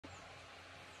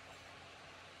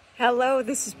Hello,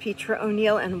 this is Petra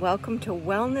O'Neill and welcome to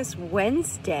Wellness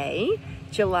Wednesday,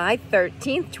 July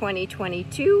 13th,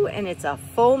 2022, and it's a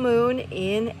full moon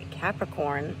in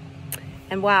Capricorn.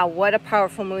 And wow, what a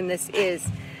powerful moon this is.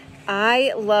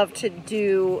 I love to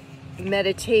do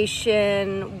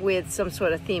meditation with some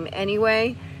sort of theme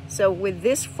anyway. So with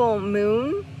this full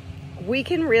moon, we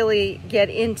can really get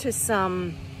into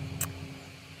some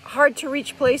hard to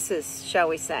reach places, shall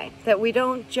we say, that we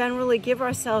don't generally give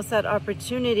ourselves that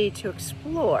opportunity to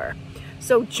explore.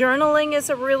 So journaling is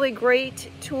a really great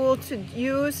tool to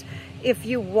use. If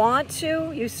you want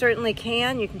to, you certainly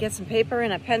can. You can get some paper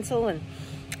and a pencil and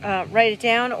write it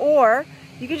down, or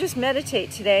you can just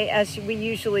meditate today as we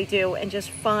usually do and just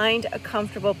find a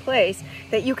comfortable place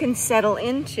that you can settle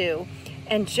into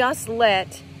and just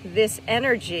let this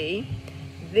energy,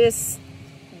 this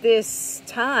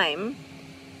time,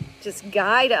 just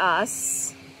guide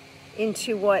us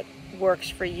into what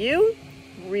works for you,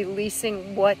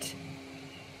 releasing what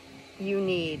you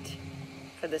need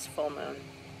for this full moon.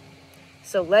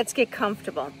 So let's get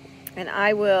comfortable, and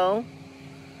I will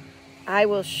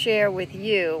share with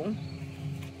you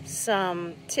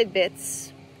some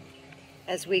tidbits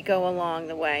as we go along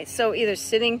the way. So either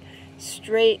sitting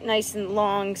straight, nice and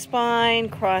long spine,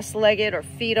 cross-legged, or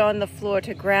feet on the floor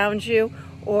to ground you,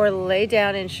 or lay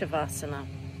down in Shavasana.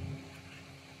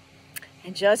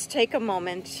 And just take a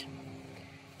moment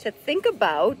to think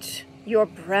about your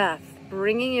breath,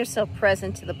 bringing yourself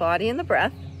present to the body and the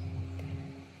breath.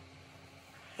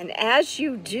 And as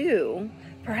you do,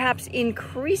 perhaps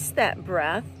increase that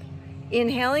breath,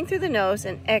 inhaling through the nose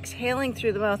and exhaling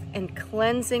through the mouth, and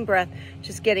cleansing breath,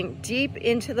 just getting deep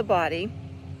into the body.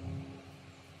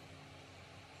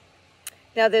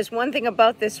 Now, there's one thing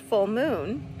about this full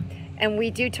moon, and we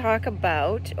do talk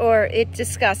about, or it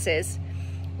discusses,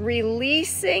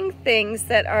 releasing things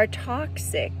that are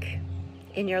toxic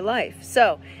in your life.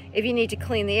 So if you need to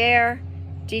clean the air,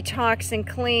 detox and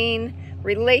clean,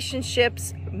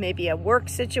 relationships, maybe a work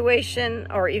situation,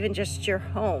 or even just your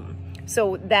home.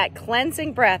 So that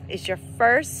cleansing breath is your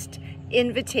first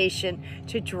invitation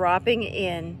to dropping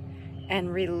in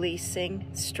and releasing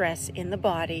stress in the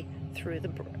body through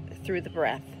the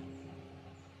breath.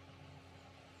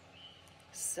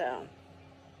 So,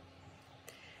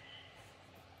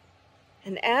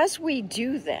 and as we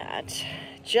do that,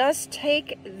 just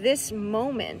take this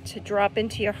moment to drop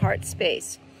into your heart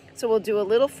space. So we'll do a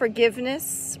little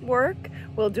forgiveness work.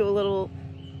 We'll do a little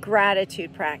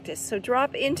gratitude practice. So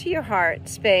drop into your heart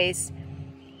space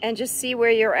and just see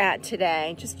where you're at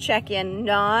today. Just check in,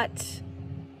 not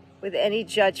with any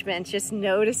judgment, just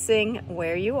noticing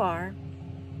where you are.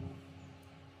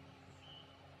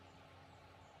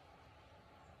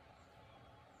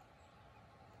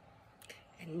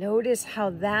 And notice how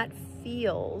that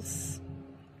feels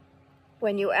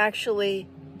when you actually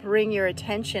bring your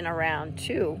attention around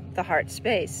to the heart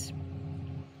space.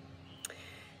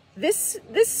 This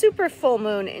super full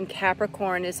moon in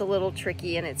Capricorn is a little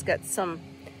tricky, and it's got some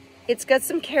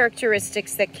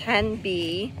characteristics that can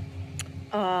be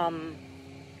not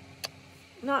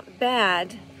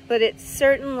bad, but it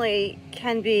certainly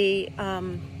can be a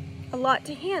lot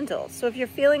to handle. So if you're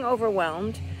feeling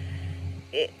overwhelmed,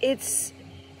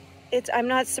 I'm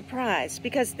not surprised,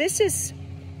 because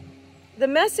the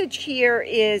message here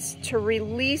is to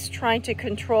release trying to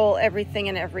control everything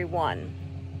and everyone.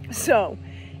 So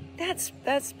that's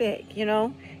big, you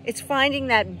know? It's finding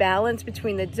that balance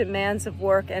between the demands of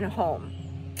work and home.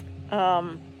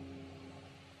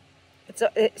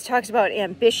 It talks about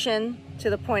ambition to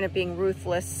the point of being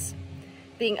ruthless,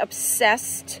 being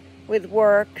obsessed with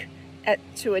work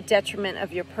to a detriment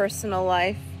of your personal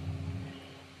life,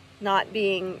 not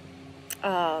being,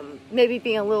 maybe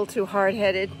being a little too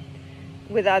hard-headed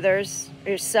with others,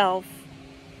 yourself,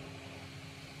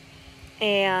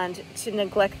 and to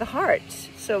neglect the heart.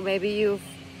 So maybe you've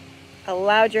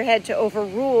allowed your head to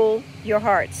overrule your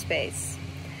heart space.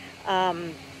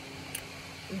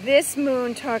 This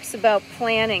moon talks about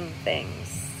planning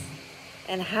things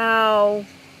and how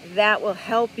that will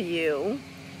help you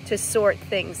to sort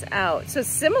things out. So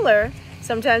similar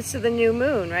sometimes to the new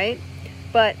moon, right?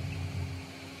 But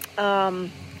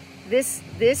this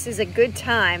is a good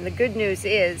time. The good news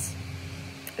is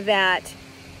that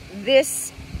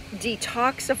this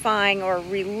detoxifying or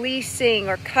releasing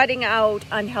or cutting out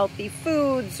unhealthy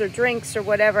foods or drinks or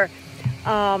whatever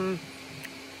can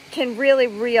really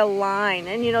realign.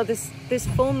 And you know, this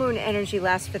full moon energy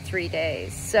lasts for 3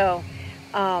 days. So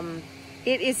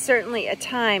it is certainly a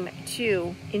time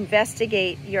to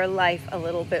investigate your life a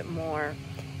little bit more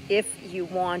if you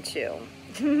want to.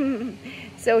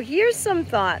 So here's some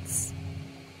thoughts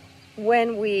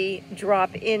when we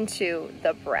drop into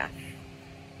the breath,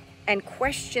 and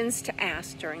questions to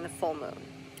ask during the full moon.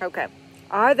 Okay,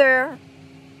 are there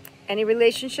any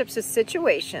relationships or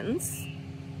situations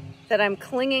that I'm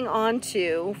clinging on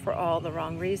to for all the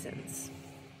wrong reasons?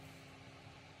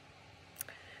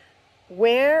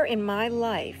 Where in my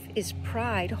life is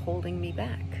pride holding me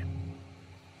back?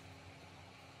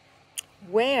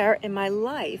 Where in my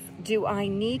life do I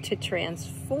need to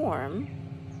transform?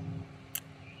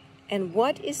 And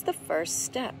what is the first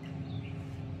step?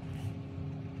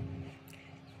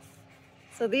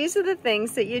 So these are the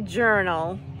things that you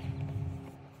journal,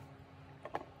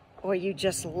 or you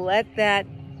just let that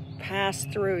pass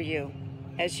through you.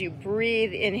 As you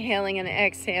breathe, inhaling and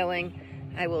exhaling,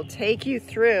 I will take you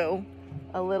through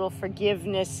a little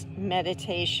forgiveness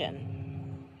meditation.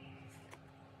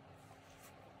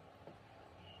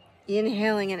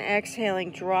 Inhaling and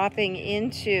exhaling, dropping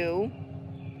into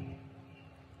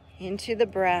the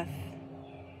breath.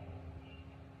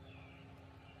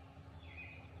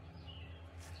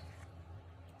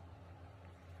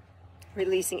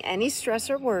 Releasing any stress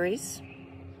or worries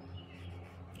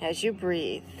as you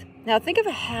breathe. Now think of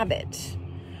a habit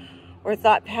or a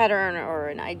thought pattern or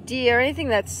an idea or anything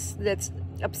that's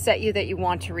upset you that you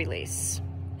want to release.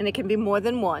 And it can be more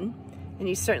than one. And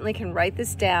you certainly can write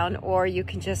this down, or you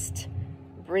can just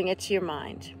bring it to your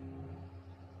mind.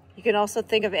 You can also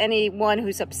think of anyone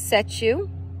who's upset you.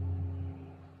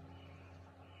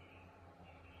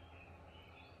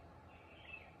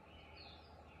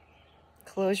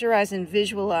 Close your eyes and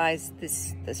visualize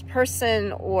this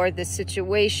person or this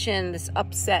situation, this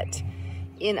upset,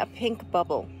 in a pink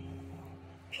bubble.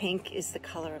 Pink is the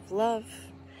color of love.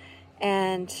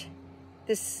 And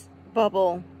this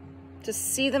bubble,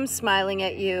 just see them smiling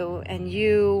at you, and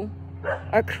you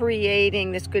are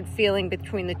creating this good feeling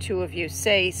between the two of you.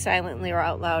 Say silently or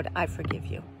out loud, I forgive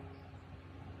you.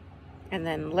 And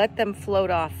then let them float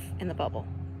off in the bubble.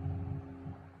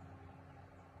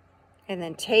 And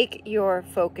then take your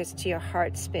focus to your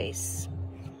heart space.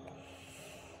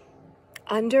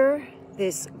 Under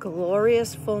this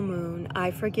glorious full moon, I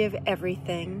forgive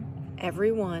everything,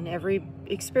 everyone, every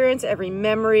experience, every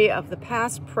memory of the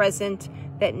past, present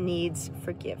that needs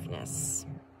forgiveness.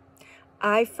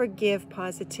 I forgive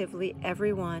positively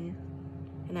everyone,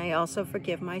 and I also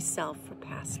forgive myself for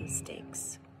past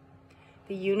mistakes.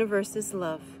 The universe is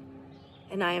love,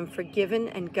 and I am forgiven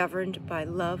and governed by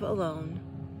love alone.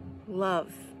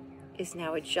 Love is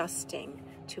now adjusting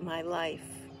to my life.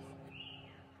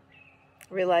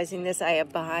 Realizing this, I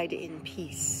abide in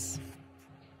peace.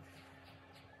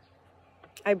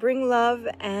 I bring love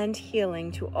and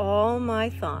healing to all my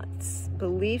thoughts,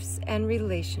 beliefs, and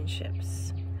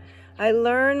relationships. I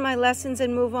learn my lessons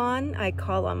and move on. I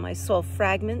call on my soul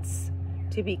fragments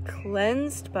to be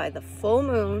cleansed by the full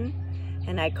moon,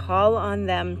 and I call on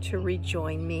them to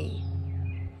rejoin me.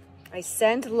 I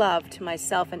send love to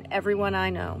myself and everyone I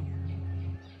know,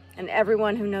 and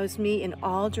everyone who knows me in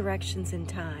all directions in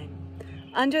time.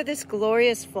 Under this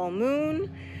glorious full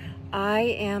moon, I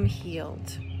am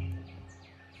healed.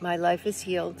 My life is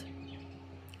healed,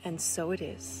 and so it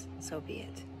is. So be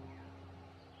it.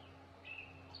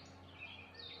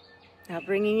 Now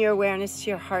bringing your awareness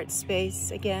to your heart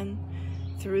space again,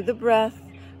 through the breath,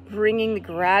 bringing the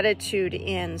gratitude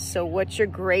in. So what you're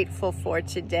grateful for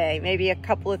today, maybe a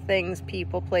couple of things,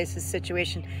 people, places,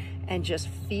 situation, and just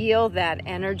feel that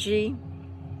energy.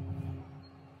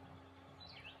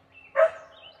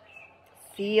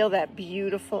 Feel that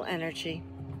beautiful energy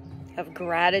of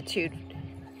gratitude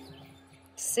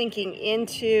sinking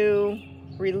into,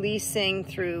 releasing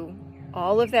through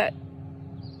all of that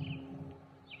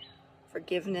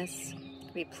forgiveness,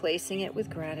 replacing it with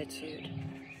gratitude.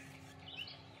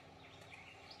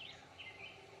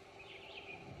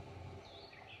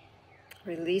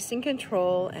 Releasing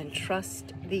control and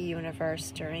trust the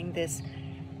universe during this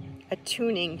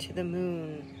attuning to the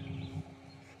moon.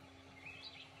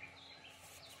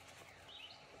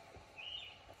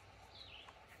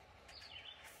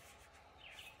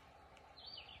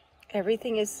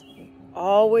 Everything is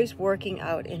always working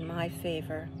out in my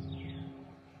favor.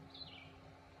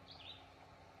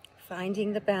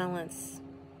 Finding the balance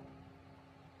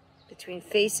between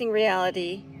facing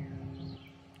reality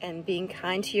and being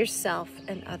kind to yourself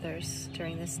and others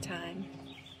during this time.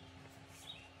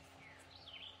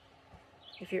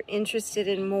 If you're interested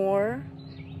in more,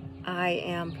 I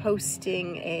am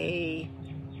posting a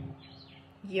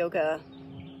yoga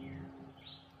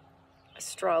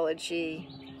astrology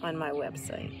on my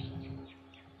website.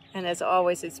 And as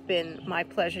always, it's been my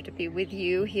pleasure to be with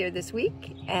you here this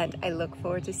week, and I look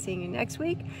forward to seeing you next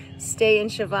week. Stay in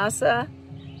Shavasana,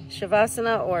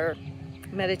 Shavasana or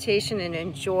meditation and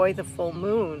enjoy the full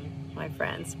moon, my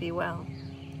friends. Be well.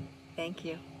 Thank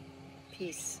you.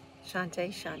 Peace. Shante,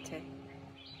 Shante.